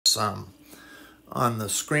that's on the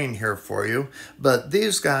screen here for you. But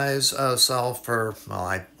these guys sell for, well,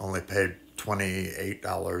 I only paid $28,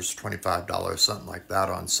 $25, something like that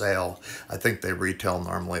on sale. I think they retail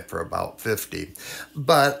normally for about $50.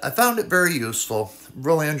 But I found it very useful.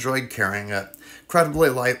 Really enjoyed carrying it. Incredibly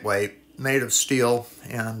lightweight, made of steel,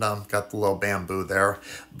 and got the little bamboo there,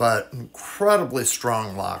 but incredibly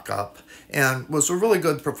strong lockup, and was a really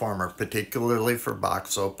good performer, particularly for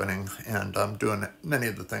box opening and doing many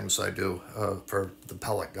of the things I do for the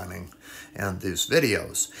pellet gunning and these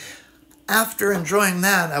videos. After enjoying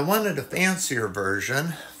that, I wanted a fancier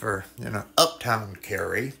version for, uptown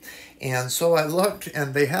carry. And so I looked,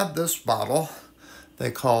 and they had this bottle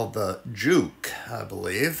they call the Juke, I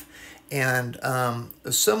believe. And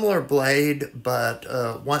a similar blade, but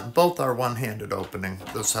both are one-handed opening.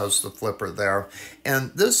 This has the flipper there.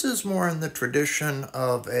 And this is more in the tradition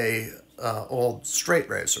of a old straight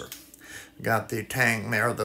razor. Got the tang there.